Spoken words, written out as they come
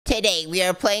Today we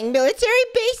are playing Military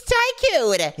Base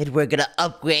Tycoon, and we're gonna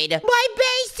upgrade my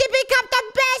base to become the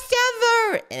best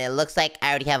ever! And it looks like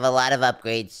I already have a lot of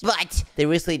upgrades, but they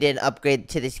recently did an upgrade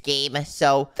to this game,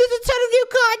 so there's a ton of new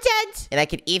content! And I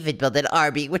could even build an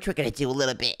army, which we're gonna do a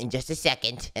little bit in just a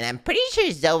second. And I'm pretty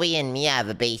sure Zoe and Mia have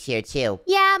a base here too.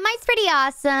 Yeah, mine's pretty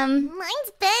awesome.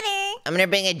 Mine's better. I'm gonna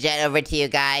bring a jet over to you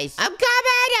guys. I'm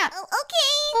coming! Oh,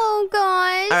 okay. Oh,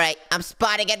 gosh. Alright, I'm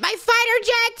spotting it. My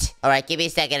fighter jet! Alright, give me a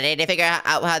second. I need to figure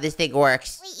out how this thing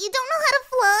works. Wait, you don't know how to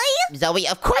fly? Zoe,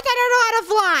 of course I don't know how to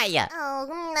fly!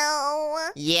 Oh,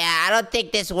 no. Yeah, I don't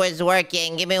think this was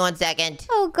working. Give me 1 second.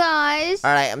 Oh, gosh.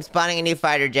 Alright, I'm spawning a new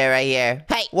fighter jet right here.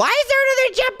 Hey, why is there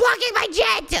another jet blocking my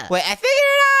jet? Wait, I figured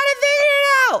it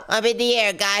out! I'm in the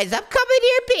air, guys. I'm coming to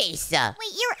your base. Wait,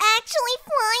 you're actually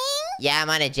flying? Yeah, I'm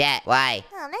on a jet. Why?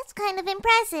 Oh, that's kind of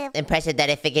impressive. Impressive that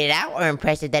I figured it out, or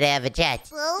impressive that I have a jet?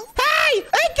 Well, Hey!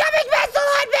 Incoming missile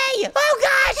on me! Oh,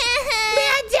 gosh!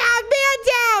 Man down!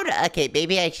 Man down! Okay,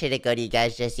 maybe I shouldn't go to you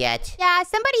guys just yet. Yeah,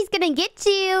 somebody's gonna get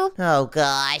you. Oh,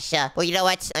 gosh. Well, you know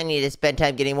what? I need to spend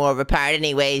time getting more overpowered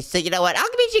anyways. So, you know what? I'll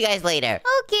meet you guys later.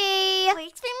 Okay.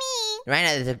 works for me. Right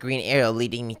now, there's a green arrow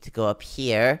leading me to go up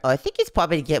here. Oh, I think it's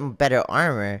probably to get better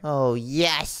armor. Oh,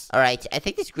 yes. All right, I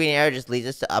think this green arrow just leads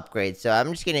us to upgrades, so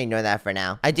I'm just gonna ignore that for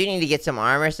now. I do need to get some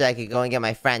armor so I can go and get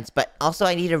my friends, but also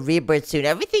I need a rebirth soon.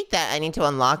 Everything that I need to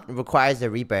unlock requires a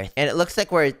rebirth, and it looks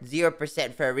like we're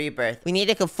 0% for a rebirth. We need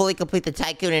to fully complete the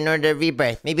tycoon in order to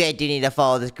rebirth. Maybe I do need to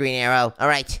follow this green arrow. All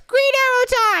right, green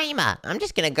arrow time! I'm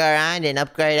just gonna go around and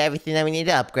upgrade everything that we need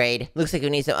to upgrade. Looks like we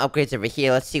need some upgrades over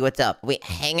here. Let's see what's up. Wait,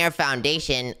 hangar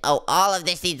foundation. Oh, all of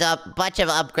this needs a bunch of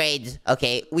upgrades.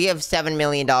 Okay, we have $7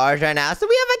 million right now, so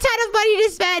we have a ton of money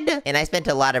to spend. And I spent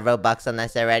a lot of Robux on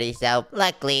this already, so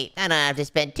luckily, I don't have to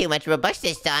spend too much Robux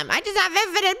this time. I just have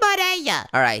infinite money.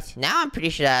 All right, now I'm pretty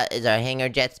sure that is our hangar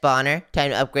jet spawner.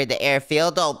 Time to upgrade the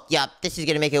airfield. Oh, yup, this is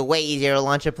gonna make it way easier to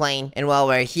launch a plane. And while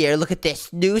we're here, look at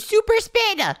this new super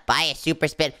spin. Buy a super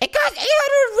spin. It costs 800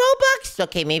 Robux.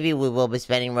 Okay, maybe we will be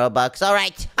spending Robux. All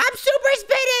right, I'm super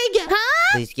spinning.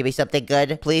 Huh? Please give me something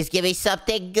good. Please give me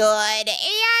something good.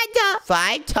 And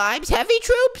 5 times heavy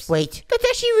troops. Wait, that's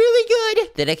actually really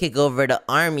good. Then I could go over to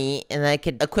army and I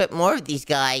could equip more of these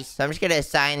guys. So I'm just gonna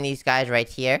assign these guys right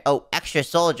here. Oh, extra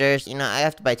soldiers. You know, I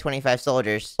have to buy 25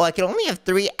 soldiers. Oh, I can only have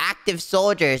 3 active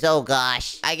soldiers. Oh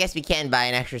gosh. I guess we can buy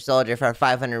an extra soldier for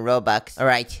 500 Robux. All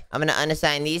right, I'm gonna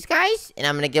unassign these guys and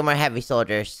I'm gonna get more heavy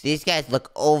soldiers. These guys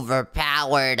look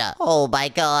overpowered. Oh my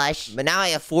gosh. But now I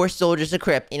have 4 soldiers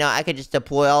equipped. You know, I could just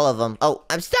deploy all of them. Oh,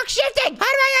 I'm stuck shifting. How do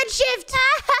I unshift?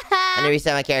 I'm gonna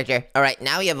reset my character. All right,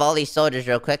 now we have all these soldiers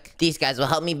real quick. These guys will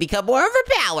help me become more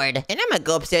overpowered. And I'm gonna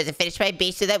go upstairs and finish my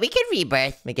base so that we can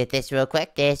rebirth. Let me get this real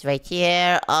quick. This right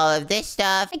here. All of this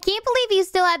stuff. I can't believe you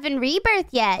still haven't rebirth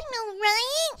yet. No,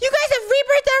 right? You guys have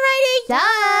rebirth already?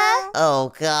 Duh.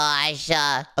 Oh, gosh.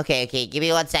 Okay, give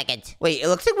me 1 second. Wait, it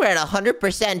looks like we're at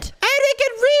 100%. And we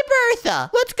can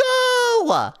rebirth. Let's go.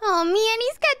 Oh, man,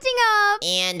 he's catching up.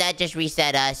 And that just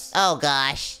reset us. Oh,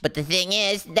 gosh. But the thing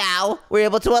is, now we're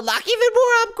able to unlock even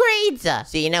more upgrades.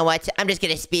 So you know what? I'm just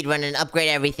gonna speedrun and upgrade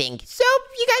everything. So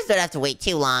you guys don't have to wait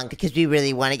too long because we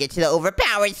really want to get to the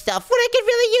overpowered stuff when I can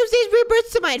really use these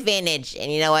rebirths to my advantage.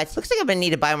 And you know what? Looks like I'm gonna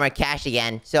need to buy more cash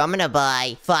again. So I'm gonna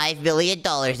buy $5 billion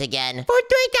again for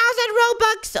 3,000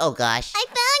 Robux. Oh, gosh. I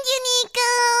found you,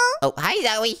 Nico. Oh, hi,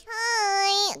 Zoe.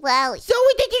 Hi. Wow.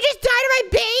 Zoe, did you just die to my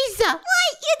base?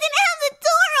 What? You didn't have the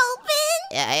door open?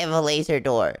 Yeah, I have a laser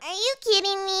door. Are you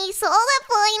kidding me? So all that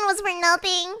flying was for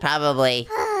nothing? Probably.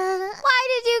 Why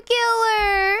did you kill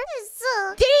her?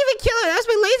 Didn't even kill her. That was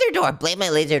my laser door. Blame my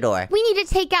laser door. We need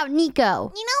to take out Nico.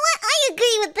 You know what? I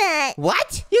agree with that.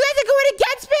 What? You guys are going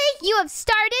against me? You have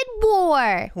started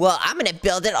war. Well, I'm gonna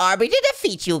build an army to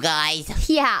defeat you guys.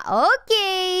 Yeah,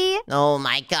 okay. Oh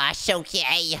my gosh,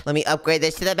 okay. Let me upgrade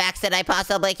this to the max that I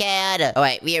possibly can.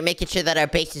 Alright, we are making sure that our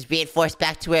base is reinforced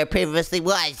back to where it previously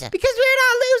was. Because we're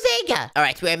not losing.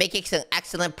 Alright, we are making some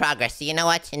excellent progress. So you know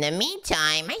what? In the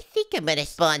meantime, I think I'm gonna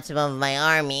spawn some of my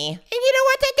army. And you know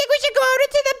what? I think we should go out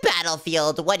into the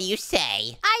battlefield. What do you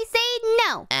say? I say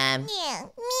no. Yeah,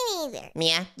 me neither.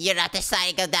 Mia, you're not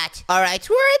deciding of that. Alright,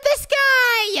 we're in the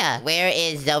sky. Where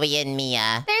is Zoe and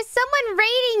Mia? There's someone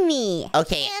raiding me.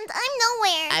 Okay, And I'm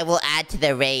nowhere. I will add to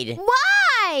the raid.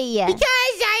 Why? Because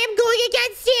I am going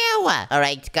against you!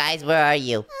 Alright, guys, where are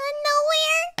you?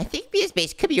 Nowhere? I think Mia's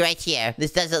base could be right here.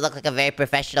 This doesn't look like a very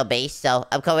professional base, so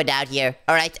I'm coming down here.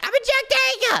 Alright, I'm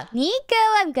ejecting! Nico,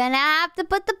 I'm gonna have to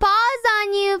put the pause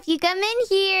on you if you come in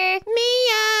here.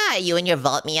 Mia! Are you in your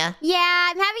vault, Mia? Yeah,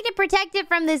 I'm having to protect it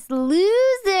from this loser.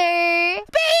 Mia,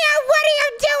 what are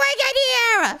you doing in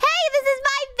here? Hey, this is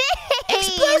my base!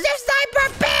 Explosive sniper,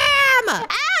 bam!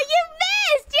 Ow, you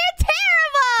missed! You're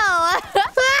terrible!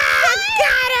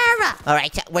 Got her!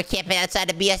 Alright, we're camping outside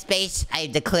of BS base.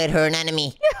 I've declared her an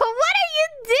enemy. What are you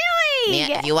doing?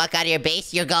 Mia, if you walk out of your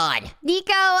base, you're gone.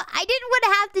 Nico, I didn't want to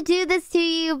have to do this to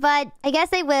you, but I guess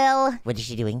I will. What is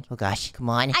she doing? Oh gosh, come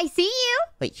on. I see you.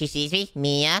 Wait, she sees me?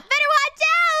 Mia? Better watch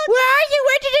out! Where are you?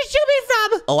 Where did you shoot me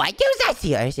from? Oh, I do. I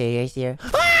see her. I see her. I see her.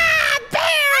 Ah! Bam!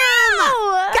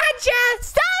 Ow! Gotcha!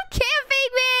 Stop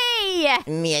camping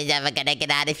me! Mia's never gonna get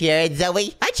out of here.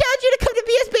 Zoe, I challenge you to come to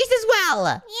BS base as well.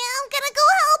 Yeah, I'm gonna go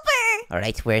help her.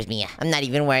 Alright, where's Mia? I'm not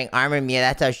even wearing armor, Mia.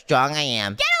 That's how strong I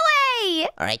am. Get away!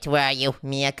 Alright, where are you?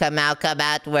 Mia, come out,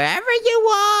 wherever you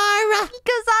are.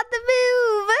 Nico's on the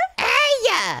move. Hey!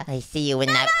 I see you in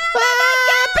that. Oh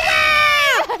my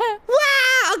God!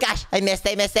 Wow! Oh gosh, I missed.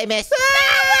 Ah!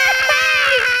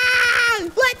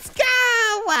 Let's go!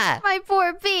 My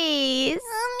poor base.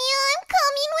 Mia, I'm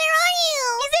coming. Where are you?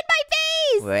 He's in my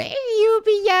base! Where are you,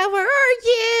 Mia? Where are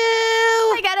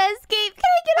you? I gotta escape. Can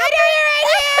I get I over know you're right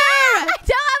here! I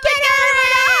don't have Get over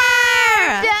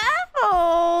here!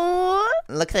 Oh.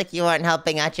 Looks like you aren't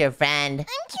helping out your friend. I'm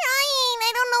trying.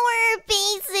 I don't know where her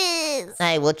base is.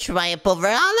 I will triumph over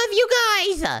all of you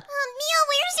guys. Mia,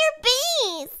 where's your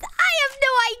base? I have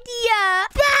no idea.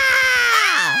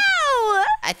 Bah! Ow!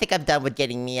 I think I'm done with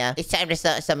getting Mia. It's time to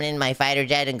summon in my fighter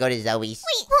jet and go to Zoe's.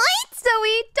 Wait, what?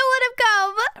 Zoe, don't let him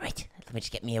come. Alright, let me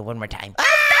just get Mia one more time.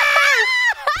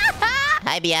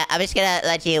 Hi, Mia. I'm just gonna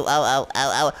let you. Oh. Ah!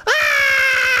 Ow!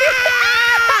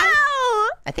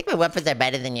 I think my weapons are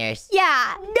better than yours.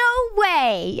 Yeah, no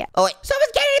way. Oh, wait.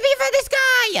 Someone's getting to me for this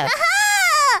guy!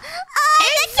 Aha!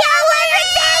 It's Zoe!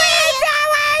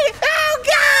 Oh,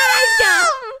 God!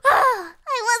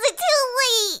 I wasn't too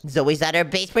late. Zoe's at her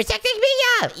base protecting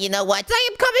Mia! You know what? I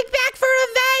am coming back for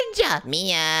revenge!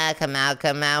 Mia, come out,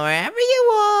 wherever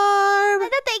you are! No,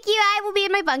 thank you. I will be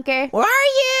in my bunker. Where are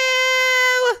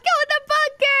you? Go in the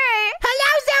bunker.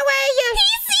 Hello, Zoe! He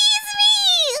sees me.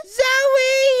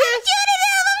 Zoe! I'm shooting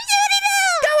him.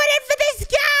 Going in for this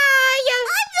guy! I'm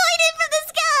going in for this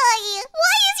guy.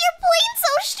 Why is your plane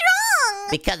so strong?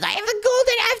 Because I have a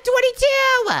golden F-22!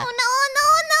 Oh, no.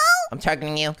 I'm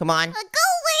targeting you. Come on. Go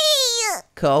away.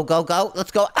 Go.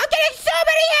 Let's go. I'm getting so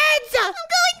many hits! I'm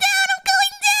going down.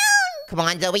 Come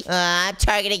on, Zoe. I'm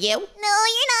targeting you. No,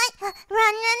 you're not.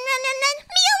 Run. Mia,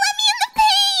 let me in the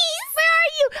base. Where are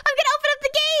you? I'm gonna open up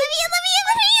the gate. Mia, let me in.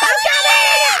 I'm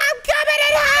coming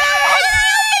in hot!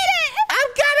 I'm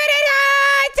coming in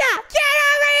hot! Get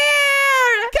over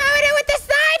here! Coming in with the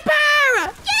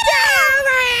sniper! Get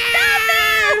over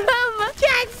here!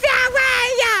 Get Zoe!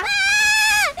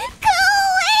 Go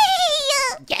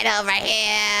away. Get over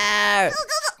here! Go.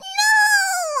 No.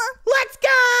 Let's go!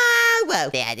 Whoa,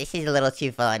 yeah, this is a little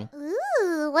too fun.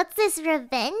 Ooh, what's this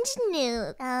revenge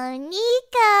nuke? Oh,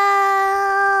 Nico.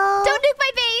 Don't nuke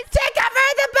my base. Take over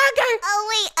the bunker! Oh,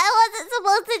 wait, I wasn't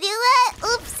supposed to do that?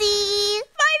 Oopsie.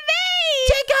 My base.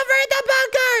 Take over the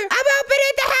bunker! I'm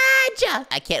opening the hatch!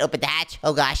 I can't open the hatch.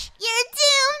 Oh, gosh. You're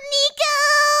doomed, Nico.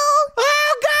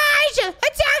 Oh, gosh! A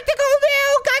tactical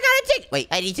nuke! I gotta take... Wait,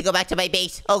 I need to go back to my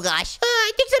base. Oh, gosh.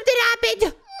 I think something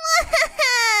happened.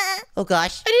 Oh,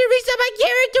 gosh. I didn't reset my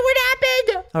character. What happened?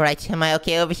 All right, am I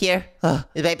okay over here? Oh,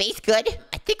 is my base good?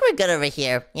 I think we're good over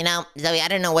here. You know, Zoe, I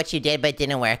don't know what you did, but it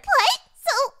didn't work. What?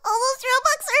 So all those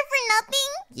Robux are for nothing?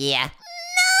 Yeah. No!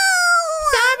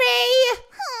 Sorry!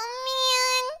 Oh,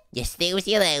 man. You snooze,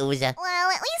 you lose.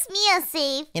 Well, at least Mia's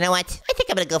safe. You know what? I think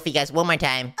I'm gonna go for you guys one more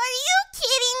time. Are you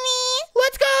kidding me?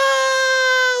 Let's go!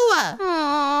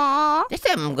 Aww. This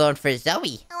time I'm going for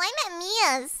Zoe. Oh, I'm at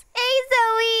Mia's. Hey,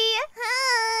 Zoe.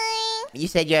 Hi. You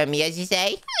said you're at Mia's, you say?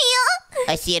 Mia.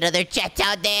 I see another jet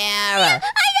out there. I felt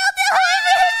it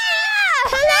hard.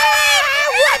 Hello!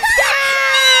 What's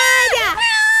good?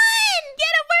 Run!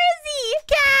 Get him. Where is he?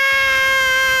 Go!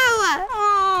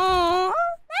 Aww.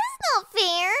 That's not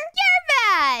fair. You're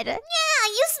bad. Yeah,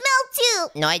 you smell too.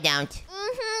 No, I don't.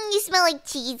 You smell like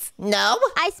cheese. No?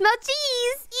 I smell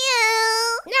cheese.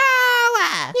 You. No!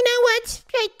 You know what?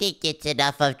 I think it's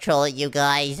enough of trolling you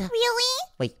guys. Really?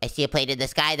 Wait, I see a plane in the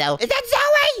sky, though. Is that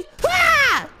Zoe?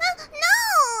 Ah!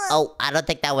 No. Oh, I don't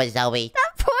think that was Zoe.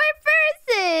 That poor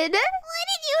person. Why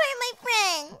did you hurt my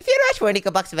friend? If you want to watch more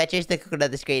Nico Box Adventures, then click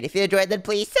on the screen. If you enjoyed, then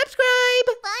please subscribe.